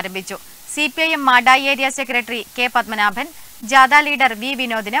നിന്ന് ആരംഭിച്ചു. CPIM Madayi area secretary K. Padmanabhan ജാഥ ലീഡർ വി.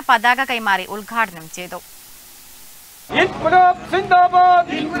 വിനോദിന് പതാക കൈമാറി ഉദ്ഘാടനം ചെയ്തു. ഇൻക്ലാബ് സിന്ദാബാദ്,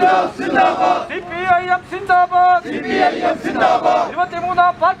 ഇൻക്ലാബ് സിന്ദാബാദ്, CPIM സിന്ദാബാദ്, CPIM സിന്ദാബാദ്,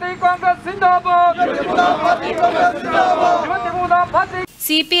 23-ാം പാർട്ടി കോൺഗ്രസ് സിന്ദാബാദ്, 23-ാം പാർട്ടി കോൺഗ്രസ് സിന്ദാബാദ്, 23-ാം പാർട്ടി.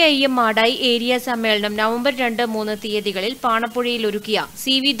 CPIM മാടായി ഏരിയ സമ്മേളനം നവംബർ 2-3 തീയതികളിൽ പാണപ്പുഴയിൽ ഒരുക്കിയ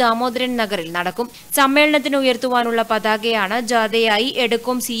CV ദാമോദരൻ നഗറിൽ നടക്കും. സമ്മേളനത്തിന് ഉയർത്തുവാനുള്ള പതാകയാണ് ജാഥയായി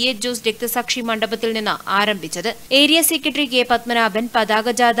എടുക്കോം C.A. ജോസ് രക്തസാക്ഷി മണ്ഡപത്തിൽ നിന്ന് ആരംഭിച്ചത്. Area secretary K. പത്മനാഭൻ പതാക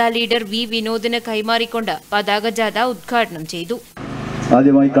ജാഥ ലീഡർ വി. വിനോദിന് കൈമാറിക്കൊണ്ട് പതാക ജാഥ ഉദ്ഘാടനം ചെയ്തു.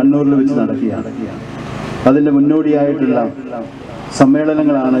 ആദ്യമായി കണ്ണൂരിൽ വെച്ച് നടക്കുകയാണ്. അതിന്റെ മുന്നോടിയായിട്ടുള്ള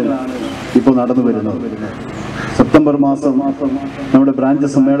സമ്മേളനങ്ങളാണ് ഇപ്പോൾ നടന്നു വരുന്നത്. സെപ്റ്റംബർ മാസം നമ്മുടെ ബ്രാഞ്ച്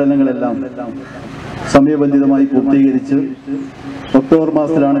സമ്മേളനങ്ങളെല്ലാം സമയബന്ധിതമായി പൂർത്തീകരിച്ച് ഒക്ടോബർ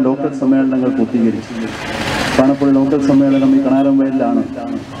മാസത്തിലാണ് ലോക്കൽ സമ്മേളനങ്ങൾ പൂർത്തീകരിച്ചത്. പാണപ്പുഴ ലോക്കൽ സമ്മേളനം ഈ കണാരം വയലിലാണ്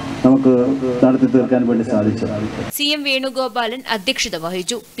നമുക്ക് നടത്തി തീർക്കാൻ വേണ്ടി സാധിച്ചത്. CM വേണുഗോപാലൻ അധ്യക്ഷത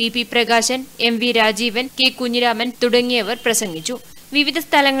വഹിച്ചു. PP Prakashan, MV Rajeevan, K. Kunhiraman തുടങ്ങിയവർ പ്രസംഗിച്ചു. വിവിധ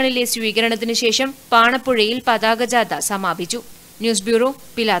സ്ഥലങ്ങളിലെ സ്വീകരണത്തിനു ശേഷം പാണപ്പുഴയിൽ പതാക ജാഥ സമാപിച്ചു. News bureau,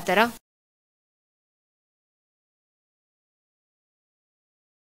 Pilathara.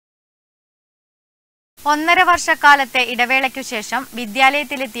 ഒന്നര വർഷക്കാലത്തെ ഇടവേളയ്ക്കു ശേഷം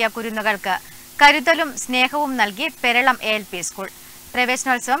വിദ്യാലയത്തിലെത്തിയ കുരുന്നുകൾക്ക് കരുതലും സ്നേഹവും നൽകി പെരളം ALP സ്കൂൾ.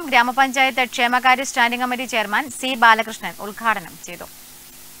 പ്രവേശനോത്സവം ഗ്രാമപഞ്ചായത്ത് ക്ഷേമകാര്യ standing committee chairman C. Balakrishnan ഉദ്ഘാടനം ചെയ്തു.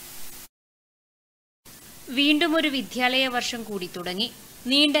 വീണ്ടും ഒരു വിദ്യാലയ വർഷം കൂടി തുടങ്ങി.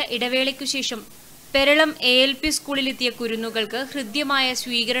 നീണ്ട ഇടവേളയ്ക്കു ശേഷം പെരളം ALP സ്കൂളിലെത്തിയ കുരുന്നുകൾക്ക് ഹൃദ്യമായ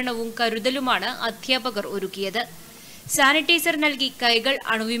സ്വീകരണവും കരുതലുമാണ് അധ്യാപകർ ഒരുക്കിയത്. സാനിറ്റൈസർ നൽകി കൈകൾ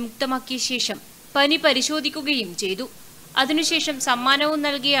അണുവിമുക്തമാക്കിയ ശേഷം പനി പരിശോധിക്കുകയും ചെയ്തു. അതിനുശേഷം സമ്മാനവും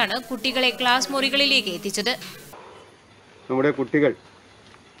നൽകിയാണ് കുട്ടികളെ ക്ലാസ് മുറികളിലേക്ക് എത്തിച്ചത്. നമ്മുടെ കുട്ടികൾ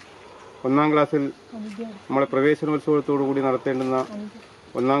 1-ാം ക്ലാസ്സിൽ നമ്മളെ പ്രവേശനോത്സവത്തോടു കൂടി നടത്തേണ്ടുന്ന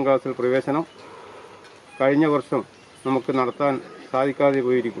 1-ാം ക്ലാസ്സിൽ പ്രവേശനം കഴിഞ്ഞ വർഷം നമുക്ക് നടത്താൻ സാധിക്കാതെ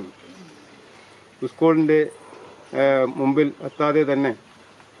പോയിരിക്കുന്നു. സ്കൂളിൻ്റെ മുമ്പിൽ എത്താതെ തന്നെ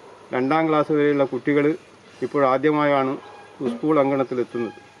 2-ാം ക്ലാസ് വരെയുള്ള കുട്ടികൾ ഇപ്പോൾ ആദ്യമായാണ് സ്കൂൾ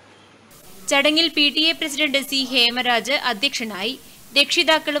അങ്കണത്തിലെത്തുന്നത്. ചടങ്ങിൽ PTA പ്രസിഡന്റ് C. ഹേമരാജ് അധ്യക്ഷനായി.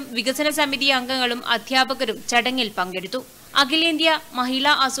 രക്ഷിതാക്കളും വികസന സമിതി അംഗങ്ങളും അധ്യാപകരും ചടങ്ങിൽ പങ്കെടുത്തു. അഖിലേന്ത്യാ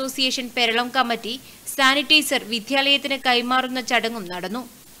മഹിളാ അസോസിയേഷൻ പെരളം കമ്മിറ്റി സാനിറ്റൈസർ വിദ്യാലയത്തിന് കൈമാറുന്ന ചടങ്ങും നടന്നു.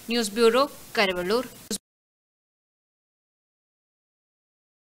 News bureau, Karuvallur.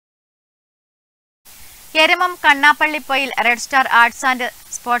 Eramam Kannappallipoyil red star arts and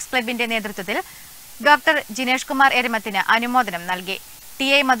sports ക്ലബിന്റെ നേതൃത്വത്തിൽ ഡോക്ടർ ജിനേഷ് കുമാർ എരമത്തിന് അനുമോദനം നൽകി.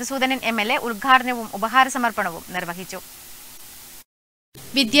 ടി.ഐ. മധുസൂദനൻ MLA ഉദ്ഘാടനവും ഉപഹാര സമർപ്പണവും നിർവഹിച്ചു.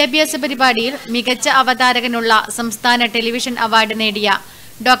 വിദ്യാഭ്യാസ പരിപാടിയിൽ മികച്ച അവതാരകനുള്ള സംസ്ഥാന ടെലിവിഷൻ അവാർഡ് നേടിയ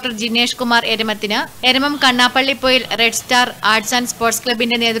doctor Jinesh Kumar എരമത്തിന് Eramam Kannappallipoyil red star arts and sports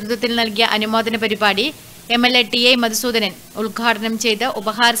ക്ലബിന്റെ നേതൃത്വത്തിൽ നൽകിയ അനുമോദന പരിപാടി MLA ടി.ഐ. മധുസൂദനൻ ഉദ്ഘാടനം ചെയ്ത്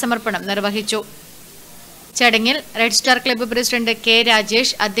ഉപഹാര സമർപ്പണം നിർവഹിച്ചു. ചടങ്ങിൽ red star club president K.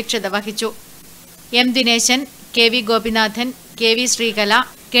 Rajesh അധ്യക്ഷത വഹിച്ചു. M. Dineshan, KV Gopinathan, KV Sreekala,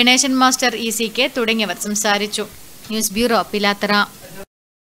 Ganesan master ECK തുടങ്ങിയവർ സംസാരിച്ചു. News bureau, Pilathara.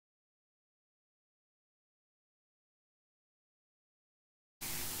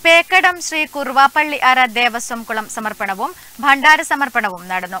 പേക്കടം ശ്രീ കുറുവാപ്പള്ളി അറ ദേവസ്വം കുളം സമർപ്പണവും ഭണ്ഡാര സമർപ്പണവും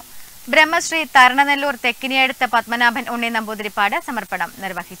നടന്നു. ബ്രഹ്മശ്രീ തരണനെല്ലൂർ തെക്കിനിയടുത്ത പത്മനാഭൻ ഉണ്ണി നമ്പൂതിരിപ്പാട് സമർപ്പണം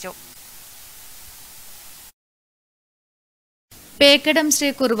നിർവഹിച്ചു. പേക്കടം ശ്രീ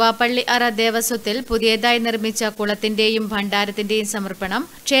കുറുവാപ്പള്ളി അറ ദേവസ്വത്തിൽ പുതിയതായി നിർമ്മിച്ച കുളത്തിന്റെയും ഭണ്ഡാരത്തിന്റെയും സമർപ്പണം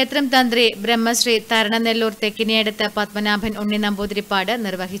ക്ഷേത്രം തന്ത്രി ബ്രഹ്മശ്രീ തരണനെല്ലൂർ തെക്കിനിയടുത്ത പത്മനാഭൻ ഉണ്ണി നമ്പൂതിരിപ്പാട്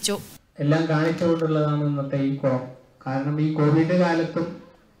നിർവഹിച്ചു. എല്ലാം കാണിച്ചുകൊണ്ടുള്ളതാണ് ഇന്നത്തെ ഈ കുളം. കാരണം ഈ കോവിഡ് കാലത്തും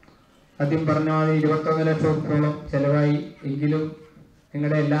ആദ്യം പറഞ്ഞ മാതിരി 21 ലക്ഷം രൂപയോളം ചെലവായി. എങ്കിലും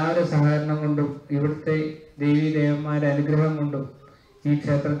നിങ്ങളുടെ എല്ലാവരുടെ സഹകരണം കൊണ്ടും ഇവിടുത്തെ ദേവീദേവന്മാരുടെ അനുഗ്രഹം കൊണ്ടും ഈ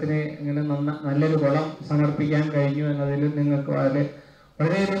ക്ഷേത്രത്തിന് ഇങ്ങനെ നല്ലൊരു കുളം സമർപ്പിക്കാൻ കഴിഞ്ഞു എന്നതിൽ നിങ്ങൾക്ക്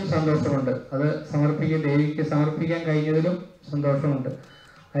വളരെയധികം സന്തോഷമുണ്ട്. അത് ദേവിക്ക് സമർപ്പിക്കാൻ കഴിഞ്ഞതിലും സന്തോഷമുണ്ട്.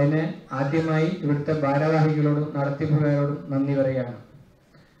 അതിന് ആദ്യമായി ഇവിടുത്തെ ഭാരവാഹികളോടും നടത്തിപ്പുകാരോടും നന്ദി പറയുകയാണ്.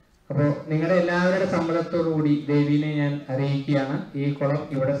 അപ്പോൾ നിങ്ങളുടെ എല്ലാവരുടെ സമ്മതത്തോടു കൂടി ദേവീനെ ഞാൻ അറിയിക്കുകയാണ്. ഈ കുളം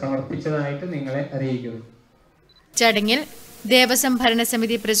ഇവിടെ സമർപ്പിച്ചതായിട്ട് നിങ്ങളെ അറിയിക്കുന്നു. ചടങ്ങിൽ ദേവസ്വം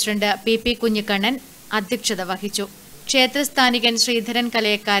ഭരണസമിതി പ്രസിഡന്റ് PP കുഞ്ഞിക്കണ്ണൻ അധ്യക്ഷത വഹിച്ചു. ക്ഷേത്രസ്ഥാനികൻ ശ്രീധരൻ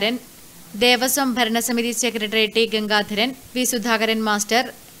കലയക്കാരൻ, ദേവസ്വം ഭരണസമിതി secretary T Gangadharan, V Sudhakaran master,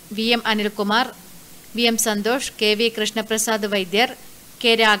 VM Anilkumar, VM Santhosh, KV Krishnaprasad വൈദ്യർ,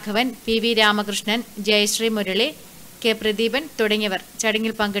 K Raghavan, PV Ramakrishnan, Jayashree Murali, K Pradeepan തുടങ്ങിയവർ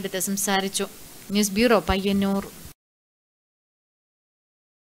ചടങ്ങിൽ പങ്കെടുത്ത് സംസാരിച്ചു. News bureau, Payyanur.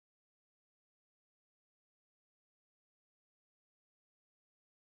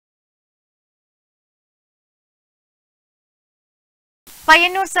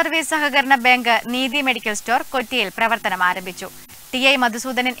 Payyanur service സഹകരണ ബാങ്ക് നീതി മെഡിക്കൽ സ്റ്റോർ കൊറ്റിയിൽ പ്രവർത്തനം ആരംഭിച്ചു. TI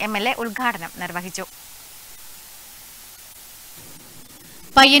മധുസൂദനൻ MLA ഉദ്ഘാടനം നിർവഹിച്ചു.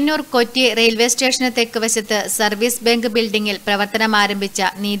 പയ്യന്നൂർ കൊറ്റി റെയിൽവേ സ്റ്റേഷന് തെക്കുവശത്ത് സർവീസ് ബാങ്ക് ബിൽഡിംഗിൽ പ്രവർത്തനം ആരംഭിച്ച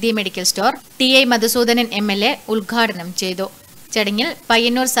നീതി medical store TI Madhusoodanan MLA ഉദ്ഘാടനം ചെയ്തു. ചടങ്ങിൽ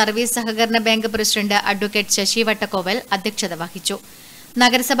പയ്യന്നൂർ സർവീസ് സഹകരണ bank president advocate Sasi Vattakkoval അധ്യക്ഷത വഹിച്ചു.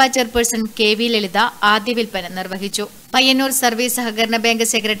 നഗരസഭാ ചെയർപേഴ്സൺ KV ലളിത ആദ്യ വിൽപ്പന നിർവഹിച്ചു. പയ്യന്നൂർ സർവീസ് സഹകരണ bank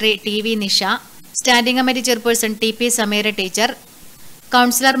secretary TV Nisha, standing committee chairperson TP Sameera teacher,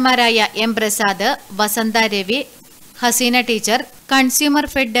 കൌൺസിലർമാരായ M Prasad, വസന്ത Ravi, Hasina teacher, consumer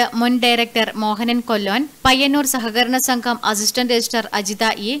fed മുൻ ഡയറക്ടർ മോഹനൻ കൊല്ലോൻ, പയ്യന്നൂർ സഹകരണ സംഘം assistant registrar Ajitha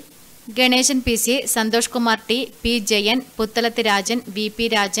E, Ganesan PC, Santhosh Kumar T, P Jayan, Puthalath Rajan, VP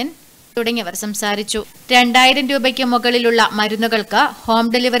Rajan തുടങ്ങിയവർ സംസാരിച്ചു. 2000 രൂപയ്ക്ക് മുകളിലുള്ള മരുന്നുകൾക്ക് ഹോം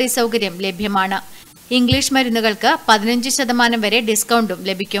ഡെലിവറി സൗകര്യം ലഭ്യമാണ്. ഇംഗ്ലീഷ് മരുന്നുകൾക്ക് 15% വരെ ഡിസ്കൗണ്ടും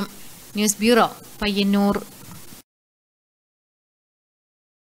ലഭിക്കും. News bureau, Payyanur.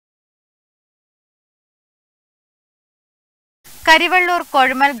 Karivellur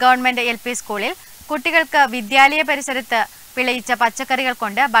Kozhummal government LP സ്കൂളിൽ കുട്ടികൾക്ക് വിദ്യാലയ പരിസരത്ത് വിളയിച്ച പച്ചക്കറികൾ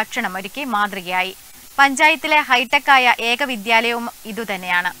കൊണ്ട് ഭക്ഷണം ഒരുക്കി മാതൃകയായി. പഞ്ചായത്തിലെ ഹൈടെക്കായ ഏക വിദ്യാലയവും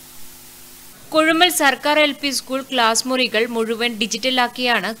ഇതുതന്നെയാണ്. കൊഴുമൽ സർക്കാർ LP സ്കൂൾ ക്ലാസ് മുറികൾ മുഴുവൻ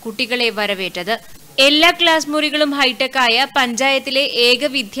ഡിജിറ്റലാക്കിയാണ് കുട്ടികളെ വരവേറ്റത്. എല്ലാ ക്ലാസ് മുറികളും ഹൈടെക്കായ പഞ്ചായത്തിലെ ഏക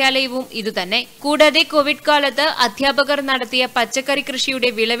വിദ്യാലയവും ഇതുതന്നെ. കൂടാതെ കോവിഡ് കാലത്ത് അധ്യാപകർ നടത്തിയ പച്ചക്കറി കൃഷിയുടെ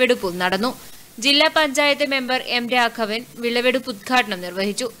വിളവെടുപ്പും നടന്നു. ജില്ലാ പഞ്ചായത്ത് മെമ്പർ M രാഘവൻ വിളവെടുപ്പ് ഉദ്ഘാടനം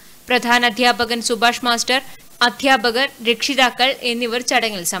നിർവഹിച്ചു. പ്രധാന അധ്യാപകൻ സുഭാഷ് മാസ്റ്റർ, അധ്യാപകർ, രക്ഷിതാക്കൾ എന്നിവർ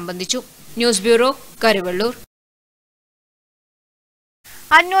ചടങ്ങിൽ സംബന്ധിച്ചു. News bureau, Karivellur.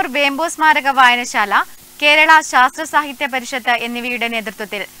 അന്നൂർ വേമ്പോ സ്മാരക വായനശാല, കേരള ശാസ്ത്ര സാഹിത്യ പരിഷത്ത് എന്നിവയുടെ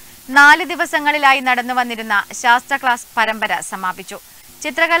നേതൃത്വത്തിൽ 4 ദിവസങ്ങളിലായി നടന്നുവന്നിരുന്ന ശാസ്ത്ര ക്ലാസ് പരമ്പര സമാപിച്ചു.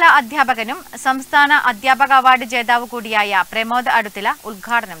 ചിത്രകലാ അധ്യാപകനും സംസ്ഥാന അധ്യാപക അവാർഡ് ജേതാവ് കൂടിയായ പ്രമോദ് അടുത്തില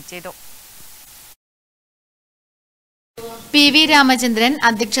ഉദ്ഘാടനം ചെയ്തു. PV രാമചന്ദ്രൻ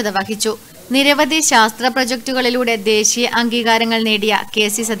അധ്യക്ഷത വഹിച്ചു. നിരവധി ശാസ്ത്ര പ്രൊജക്ടുകളിലൂടെ ദേശീയ അംഗീകാരങ്ങൾ നേടിയ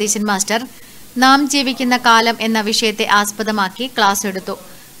KC സതീശൻ മാസ്റ്റർ നാം ജീവിക്കുന്ന കാലം എന്ന വിഷയത്തെ ആസ്പദമാക്കി ക്ലാസ് എടുത്തു.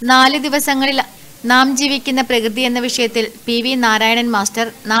 4 ദിവസങ്ങളിൽ നാം ജീവിക്കുന്ന പ്രകൃതി എന്ന വിഷയത്തിൽ PV നാരായണൻ മാസ്റ്റർ,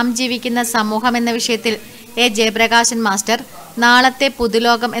 നാം ജീവിക്കുന്ന സമൂഹം എന്ന വിഷയത്തിൽ A ജയപ്രകാശൻ മാസ്റ്റർ, നാളത്തെ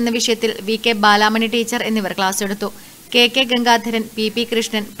പുതുലോകം എന്ന വിഷയത്തിൽ VK ബാലാമണി ടീച്ചർ എന്നിവർ ക്ലാസ് എടുത്തു. KK Gangadharan, PP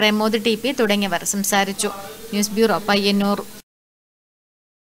Krishnan, Pramod TP തുടങ്ങിയവർ സംസാരിച്ചു. News bureau, Payyanur.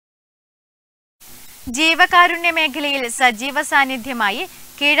 ജീവകാരുണ്യ മേഖലയിൽ സജീവ സാന്നിധ്യമായി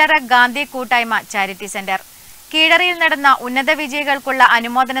കീഴറ ഗാന്ധി കൂട്ടായ്മ ചാരിറ്റി സെന്റർ. കീഴറയിൽ നടന്ന ഉന്നത വിജയികൾക്കുള്ള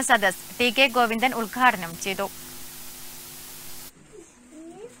അനുമോദന സദസ് TK ഗോവിന്ദൻ ഉദ്ഘാടനം ചെയ്തു.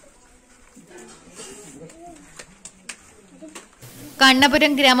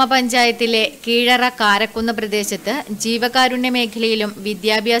 കണ്ണപുരം ഗ്രാമപഞ്ചായത്തിലെ കീഴറ കാരക്കുന്ന് പ്രദേശത്ത് ജീവകാരുണ്യ മേഖലയിലും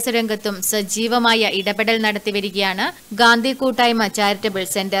വിദ്യാഭ്യാസ രംഗത്തും സജീവമായ ഇടപെടൽ നടത്തിവരികയാണ് ഗാന്ധി കൂട്ടായ്മ ചാരിറ്റബിൾ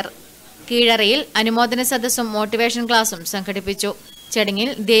സെന്റർ. കീഴറയിൽ അനുമോദന സദസ്സും മോട്ടിവേഷൻ ക്ലാസും സംഘടിപ്പിച്ചു.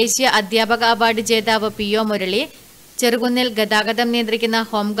 ചടങ്ങിൽ ദേശീയ അധ്യാപക അവാർഡ് ജേതാവ് PO മുരളി, ചെറുകുന്നിൽ ഗതാഗതം നിയന്ത്രിക്കുന്ന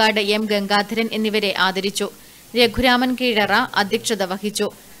ഹോംഗാർഡ് M ഗംഗാധരൻ എന്നിവരെ ആദരിച്ചു. രഘുരാമൻ കീഴറ അധ്യക്ഷത വഹിച്ചു.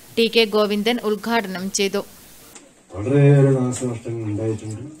 TK ഗോവിന്ദൻ ഉദ്ഘാടനം ചെയ്തു. വളരെയേറെ നാശനഷ്ടങ്ങൾ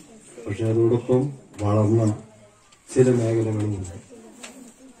ഉണ്ടായിട്ടുണ്ട്. പക്ഷെ അതോടൊപ്പം വളർന്ന ചില മേഖലകളുമുണ്ട്.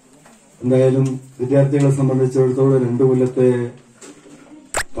 എന്തായാലും വിദ്യാർത്ഥികളെ സംബന്ധിച്ചിടത്തോളം 2 കൊല്ലത്തെ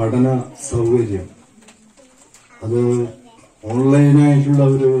പഠന സൗകര്യം അത് ഓൺലൈനായിട്ടുള്ള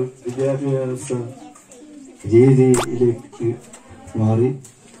ഒരു വിദ്യാഭ്യാസ രീതിയിലേക്ക് മാറി.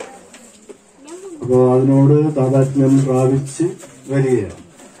 അപ്പോൾ അതിനോട് താതാത്മ്യം പ്രാപിച്ച് വരികയാണ്.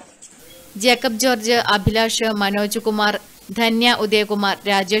 ജേക്കബ് ജോർജ്, അഭിലാഷ്, മനോജ് കുമാർ, ധന്യ ഉദയകുമാർ,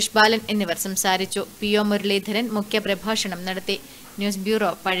 രാജേഷ് ബാലൻ എന്നിവർ സംസാരിച്ചു. PO മുരളീധരൻ മുഖ്യപ്രഭാഷണം നടത്തി. News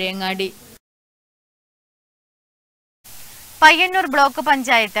bureau, Pazhayangadi. Payyanur block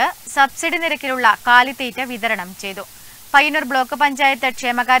panchayat subsidy നിരക്കിലുള്ള കാലിത്തീറ്റ വിതരണം ചെയ്തു. പയ്യന്നൂർ ബ്ലോക്ക് പഞ്ചായത്ത്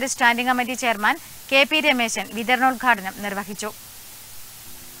ക്ഷേമകാര്യ standing committee chairman KP Rameshan വിതരണോദ്ഘാടനം നിർവഹിച്ചു.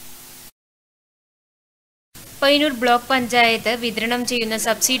 പയ്യന്നൂർ ബ്ലോക്ക് പഞ്ചായത്ത് വിതരണം ചെയ്യുന്ന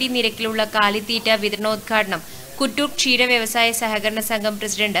സബ്സിഡി നിരക്കിലുള്ള കാലിത്തീറ്റ വിതരണോദ്ഘാടനം കുറ്റൂർ ക്ഷീര വ്യവസായ സഹകരണ സംഘം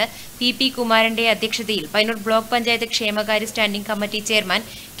പ്രസിഡന്റ് PP കുമാരന്റെ അധ്യക്ഷതയിൽ പയ്യന്നൂർ ബ്ലോക്ക് പഞ്ചായത്ത് ക്ഷേമകാര്യ standing committee chairman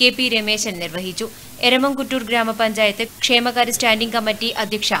KP Rameshan നിർവഹിച്ചു. എരമം കുറ്റൂർ ഗ്രാമപഞ്ചായത്ത് ക്ഷേമകാര്യ സ്റ്റാൻഡിംഗ് കമ്മിറ്റി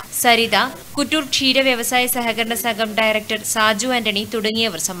അധ്യക്ഷ സരിത, കുറ്റൂർ ക്ഷീര വ്യവസായ സഹകരണ സംഘം ഡയറക്ടർ സാജു ആന്റണി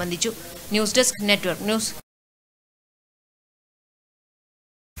തുടങ്ങിയവർ സംബന്ധിച്ചു. News desk, network news.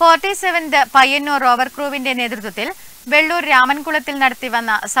 47th Payyanur rover ക്രൂവിന്റെ നേതൃത്വത്തിൽ വെള്ളൂർ രാമൻകുളത്തിൽ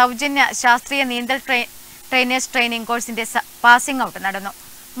നടത്തിവന്ന സൗജന്യ ശാസ്ത്രീയ നീന്തൽ ട്രെയിനേഴ്സ് ട്രെയിനിംഗ് കോഴ്സിന്റെ പാസിംഗ് ഔട്ട് നടന്നു.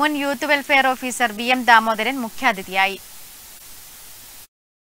 മുൻ youth welfare officer VM Damodaran മുഖ്യാതിഥിയായി.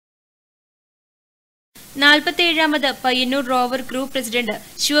 47ാമത് Payyanur rover crew president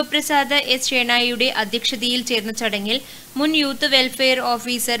Sivaprasad S ഷേണായിയുടെ അധ്യക്ഷതയിൽ ചേർന്ന ചടങ്ങിൽ മുൻ youth welfare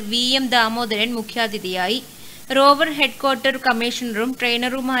officer VM Damodaran മുഖ്യാതിഥിയായി. Rover headquarter കമ്മീഷണറും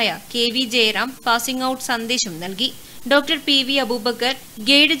ട്രെയിനറുമായ KV Jayaram passing out സന്ദേശം നൽകി. ഡോക്ടർ PV അബൂബക്കർ,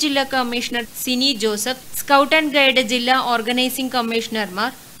 ഗൈഡ് ജില്ലാ commissioner Sini Joseph, scout and guide ജില്ലാ ഓർഗനൈസിംഗ്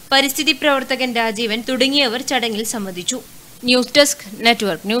കമ്മീഷണർമാർ, പരിസ്ഥിതി പ്രവർത്തകൻ രാജീവൻ തുടങ്ങിയവർ ചടങ്ങിൽ സംബന്ധിച്ചു. News desk,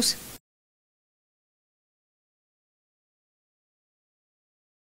 network news.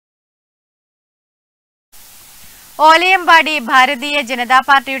 Olayampadi Bharatiya Janata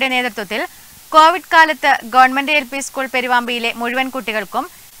പാർട്ടിയുടെ നേതൃത്വത്തിൽ കോവിഡ് കാലത്ത് ഗവൺമെന്റ് LP സ്കൂൾ പെരുവാമ്പിയിലെ മുഴുവൻ കുട്ടികൾക്കും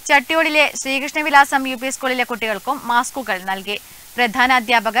ചട്ടിയോടിലെ ശ്രീകൃഷ്ണവിലാസം UP സ്കൂളിലെ കുട്ടികൾക്കും മാസ്കുകൾ നൽകി. പ്രധാന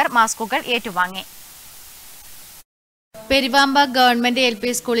അധ്യാപകർ മാസ്കുകൾ ഏറ്റുവാങ്ങി. പെരുവാമ്പ ഗവൺമെന്റ്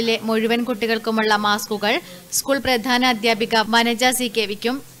LP സ്കൂളിലെ മുഴുവൻ കുട്ടികൾക്കുമുള്ള മാസ്കുകൾ സ്കൂൾ പ്രധാന അധ്യാപിക വനജ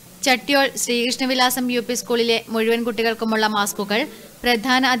CKവിക്കും, ചട്ടിയോൾ ശ്രീകൃഷ്ണവിലാസം UP സ്കൂളിലെ മുഴുവൻ കുട്ടികൾക്കുമുള്ള മാസ്കുകൾ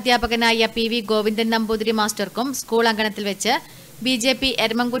പ്രധാന അധ്യാപകനായ PV ഗോവിന്ദൻ നമ്പൂതിരി മാസ്റ്റർക്കും സ്കൂൾ അങ്കണത്തിൽ വെച്ച് BJP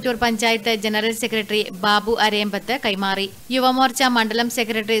Eramamkuttoor panchayat general secretary Babu അരയമ്പത്ത് കൈമാറി. യുവമോർച്ച മണ്ഡലം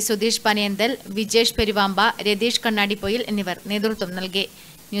സെക്രട്ടറി സുധീഷ് പനയന്തൽ, വിജേഷ് പെരുവാമ്പ, രതീഷ് കണ്ണാടിപ്പൊയിൽ എന്നിവർ നേതൃത്വം നൽകി.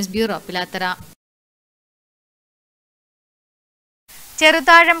 News bureau, Pilathara.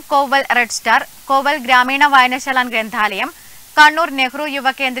 ചെറുതാഴം കോവൽ റെഡ് സ്റ്റാർ, കോവൽ ഗ്രാമീണ വായനശാല ഗ്രന്ഥാലയം, കണ്ണൂർ നെഹ്റു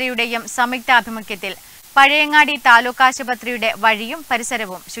യുവകേന്ദ്രയുടെയും സംയുക്താഭിമുഖ്യത്തിൽ പഴയങ്ങാടി താലൂക്ക് ആശുപത്രിയുടെ വഴിയും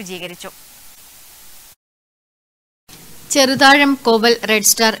പരിസരവും ശുചീകരിച്ചു. ചെറുതാഴം കോവൽ റെഡ്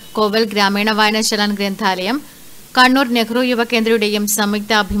സ്റ്റാർ, കോവൽ ഗ്രാമീണ വായനശാല ഗ്രന്ഥാലയം, കണ്ണൂർ നെഹ്റു യുവകേന്ദ്രയുടെയും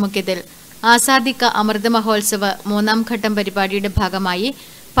സംയുക്താഭിമുഖ്യത്തിൽ ആസാദിക അമൃത മഹോത്സവ് 3ാം ഘട്ടം പരിപാടിയുടെ ഭാഗമായി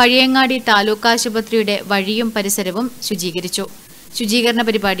പഴയങ്ങാടി താലൂക്ക് ആശുപത്രിയുടെ വഴിയും പരിസരവും ശുചീകരിച്ചു. ശുചീകരണ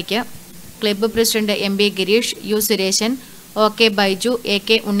പരിപാടിക്ക് club president MB Girish, U Sureshan, OK Baiju,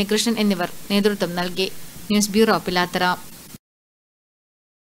 AK Unnikrishnan എന്നിവർ നേതൃത്വം നൽകി. News bureau, Pilathara.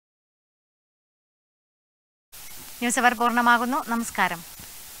 ന്യൂസ് അവർ പൂർണ്ണമാകുന്നു. നമസ്കാരം.